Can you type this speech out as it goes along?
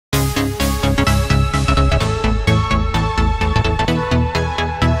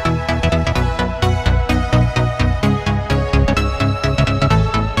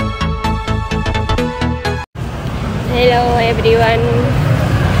everyone.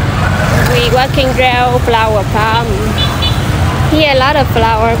 We walking around flower farm. Here a lot of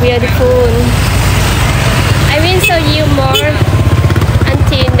flower, beautiful. I will show you more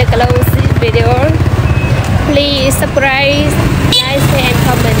until the close this video. Please subscribe, like, and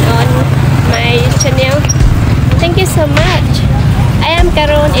comment on my channel. Thank you so much. I am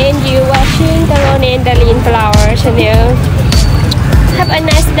Caron and you watching Caron and Darlene Flower channel. Have a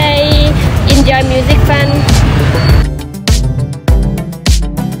nice day. Enjoy music fun.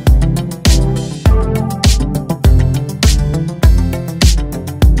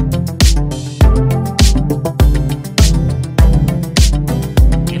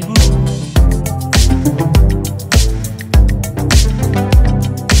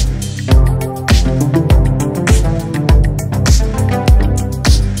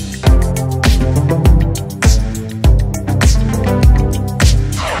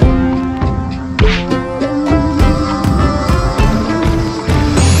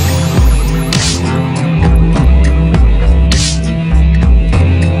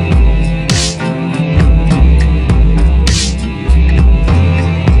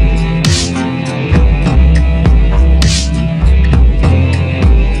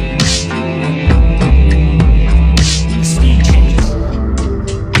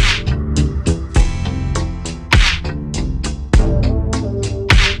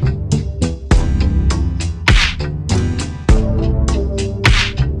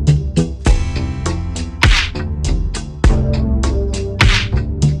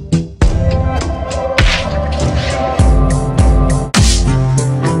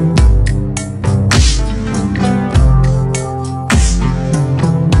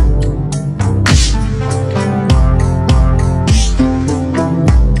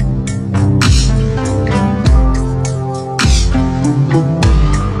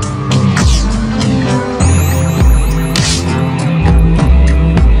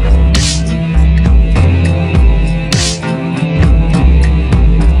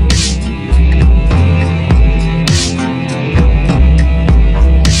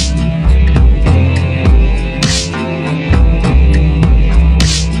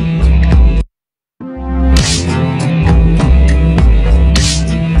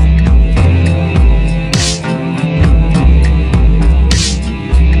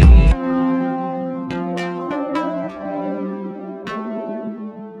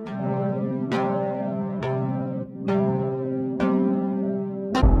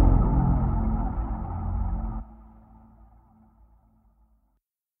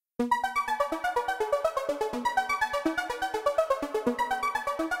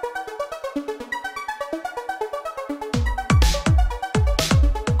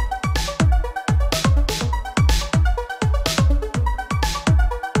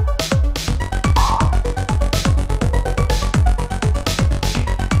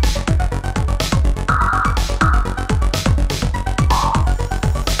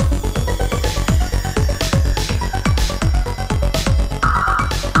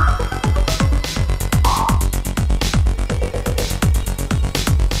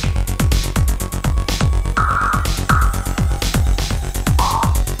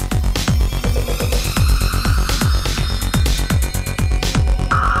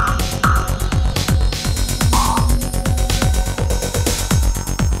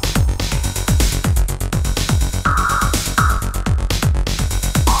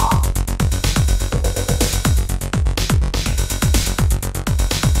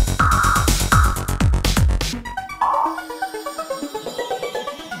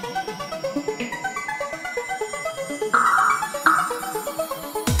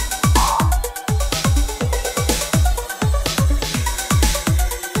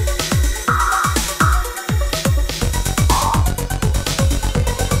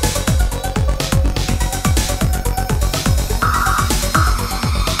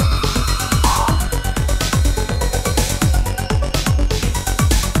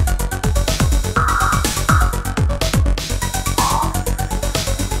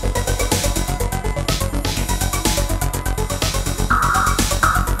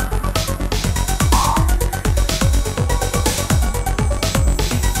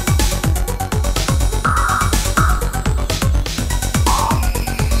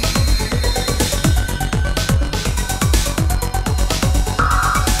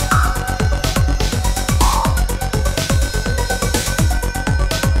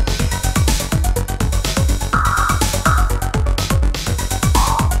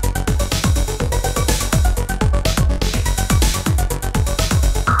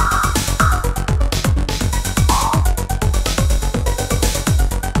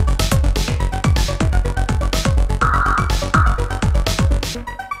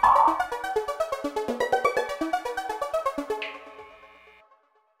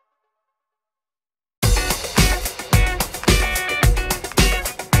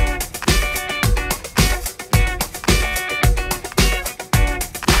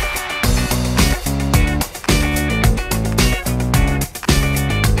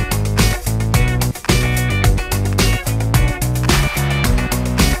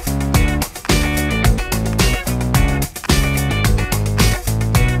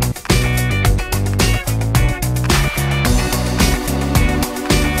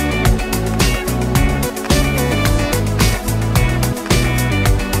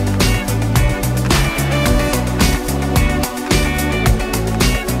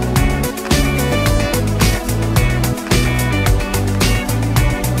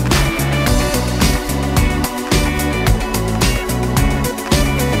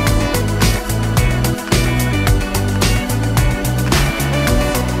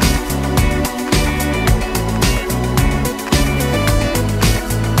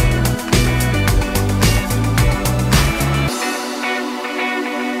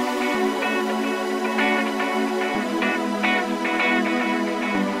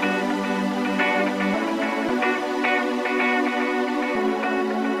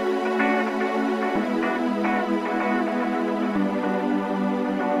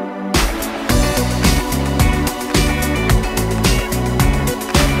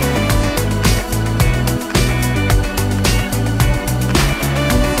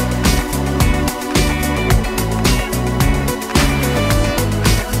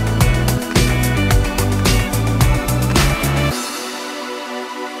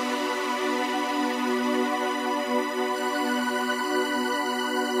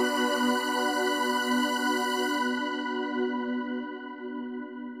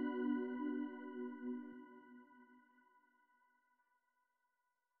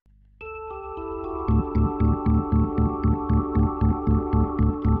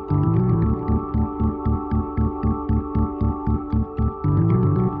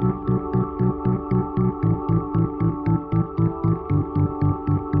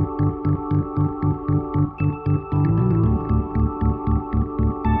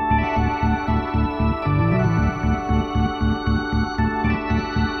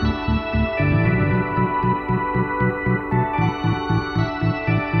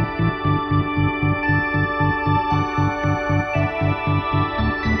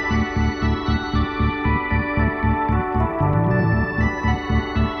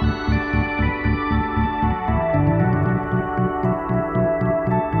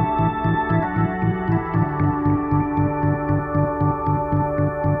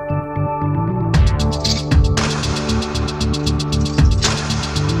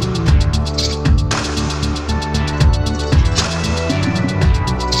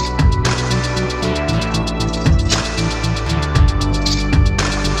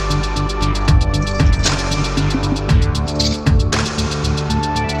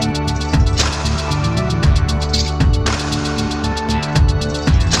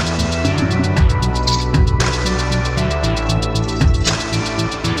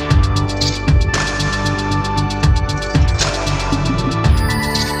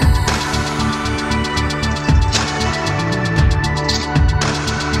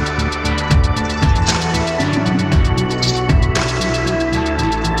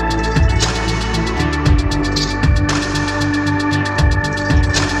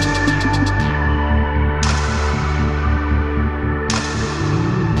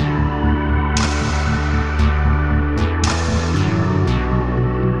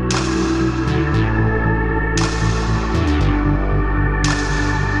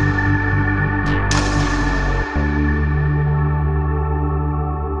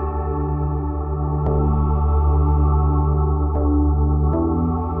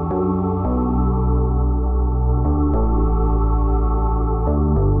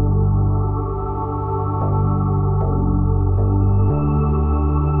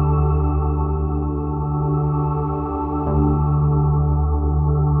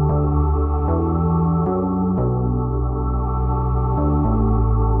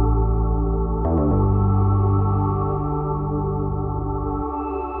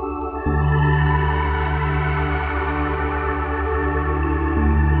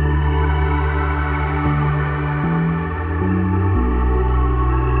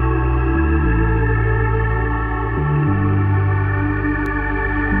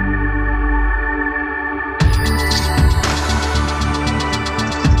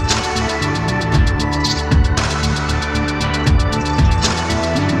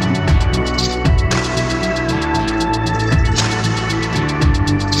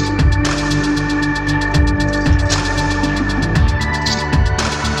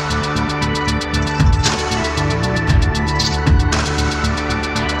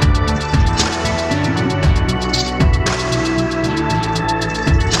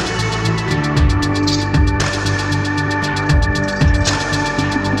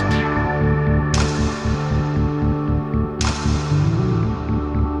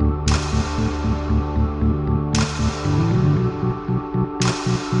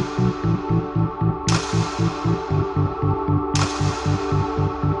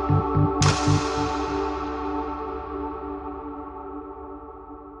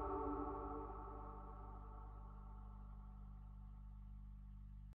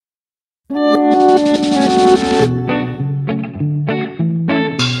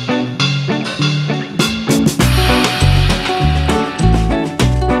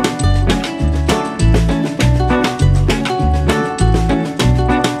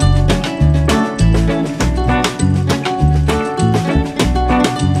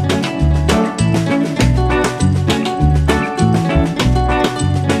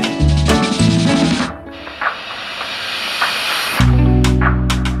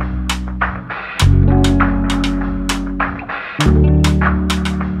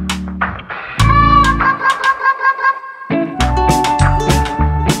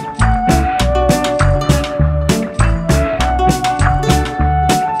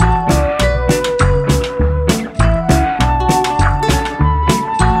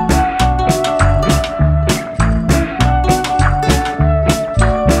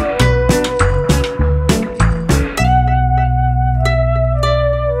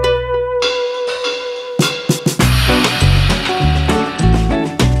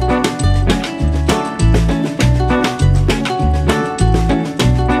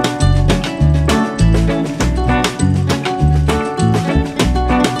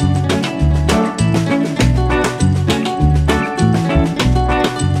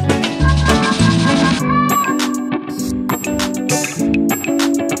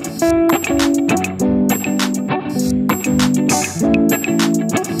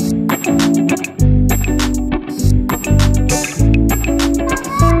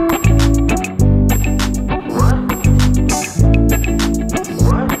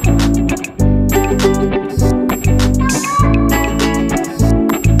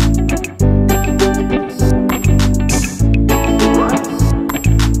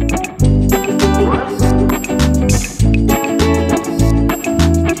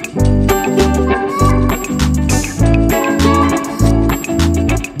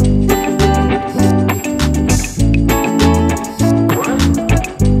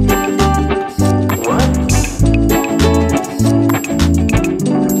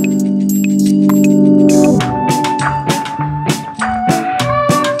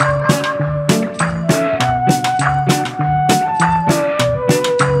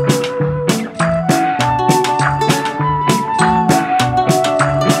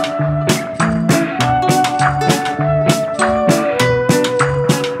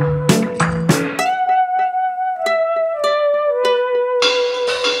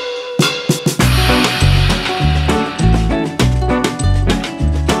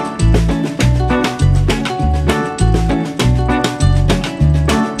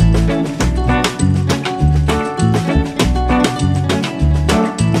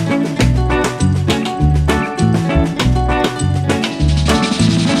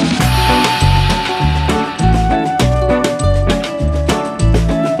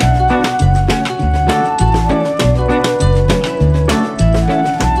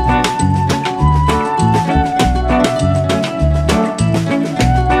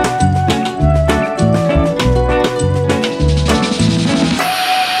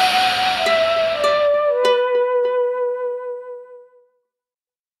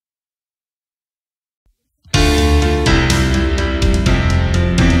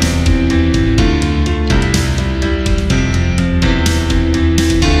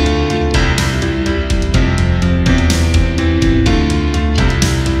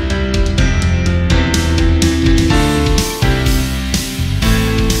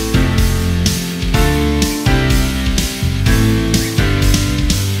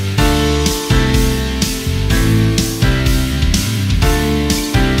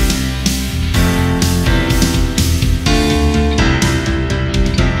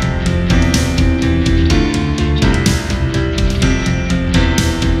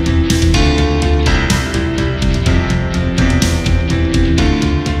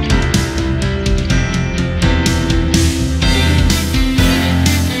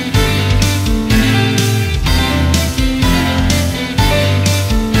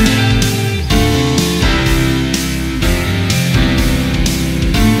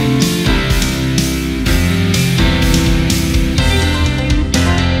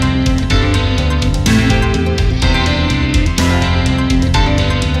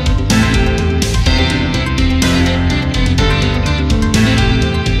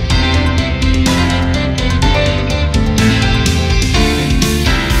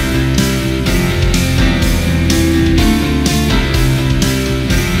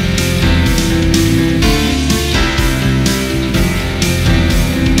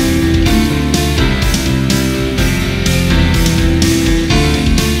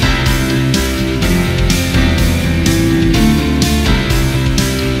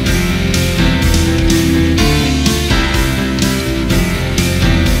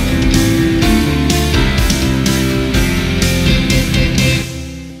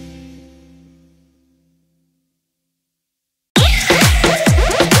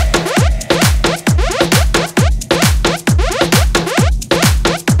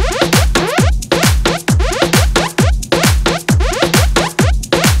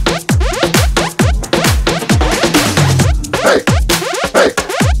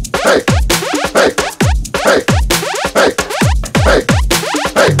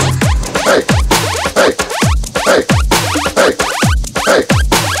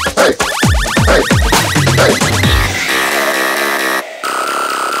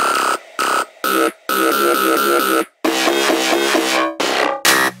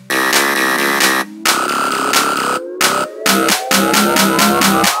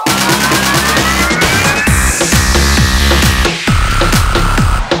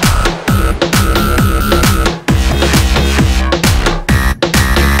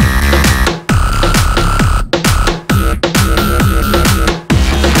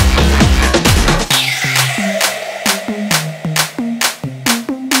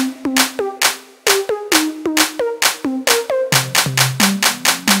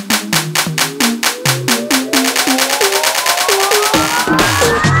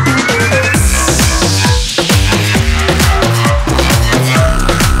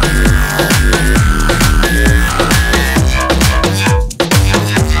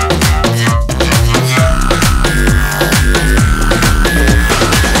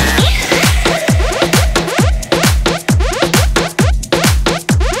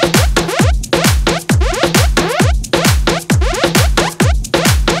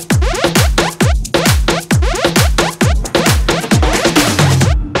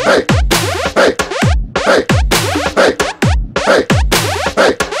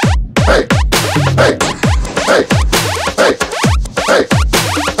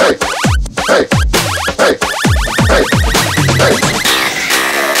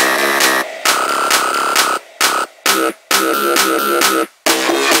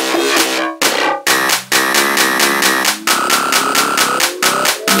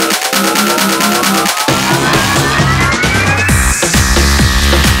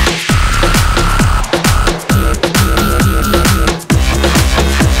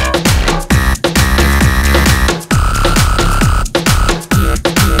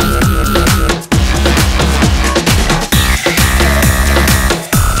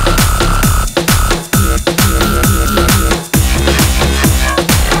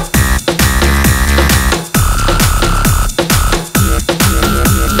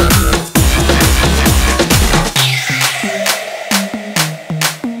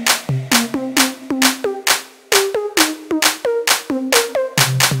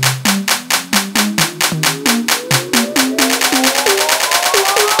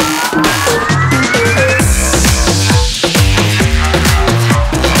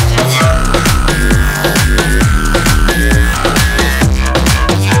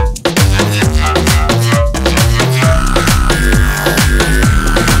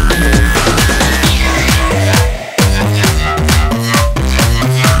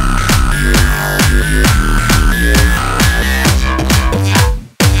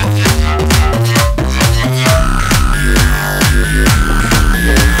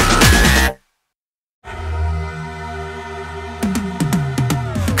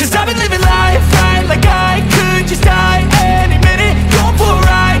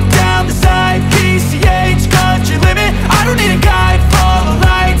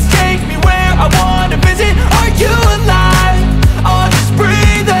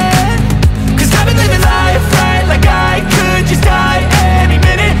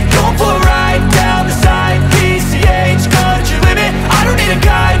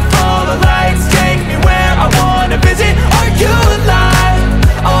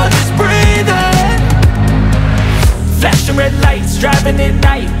 11 at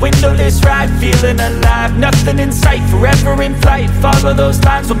night, windowless ride, feeling alive. Nothing in sight, forever in flight. Follow those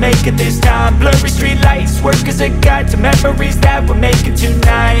lines, we'll make it this time. Blurry street lights, work as a guide to memories that we're making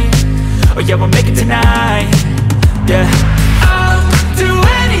tonight. Oh yeah, we'll make it tonight. Yeah, I'll do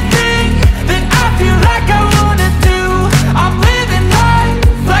anything that I feel like I wanna do. I'm living life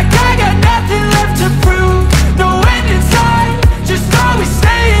like I got nothing left to prove. No end in sight, just always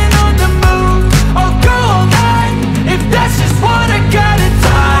staying on the move. I'll go all night if that's just what I gotta do.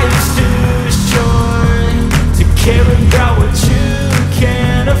 Life's too short to care about what you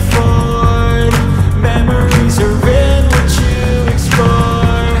can't afford. Memories are in what you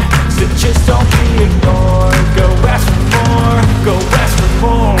explore, so just don't be ignored. Go ask for more, go ask for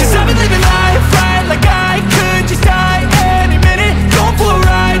more. Cause I've been living life right like I could just die any minute. Going for a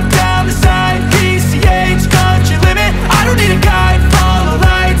ride down the side, PCH country limit. I don't need a guide, follow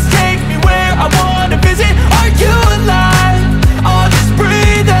lights, take me where I wanna visit. Are you alive? I'll just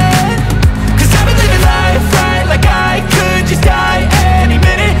breathe in. Cause I've been living life right like I could just die any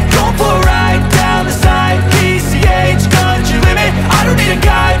minute. Going for a ride down the side, PCH country limit. I don't need a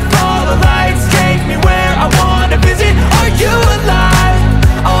guide, follow lights, take me where I wanna visit. Are you alive?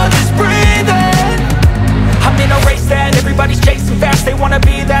 I'll just breathe in. I'm in a race that everybody's chasing fast. They wanna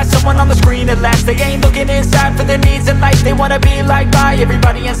be that someone on the screen at last. They ain't looking inside for their needs in life. They wanna be liked by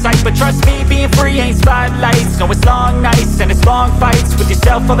everybody in sight. But trust me, being free ain't spotlights. No, it's long nights and it's long fights with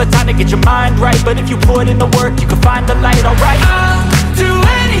yourself all the time to get your mind right. But if you put in the work, you can find the light, alright. I'll do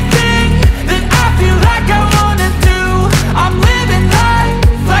anything that I feel like I wanna do. I'm living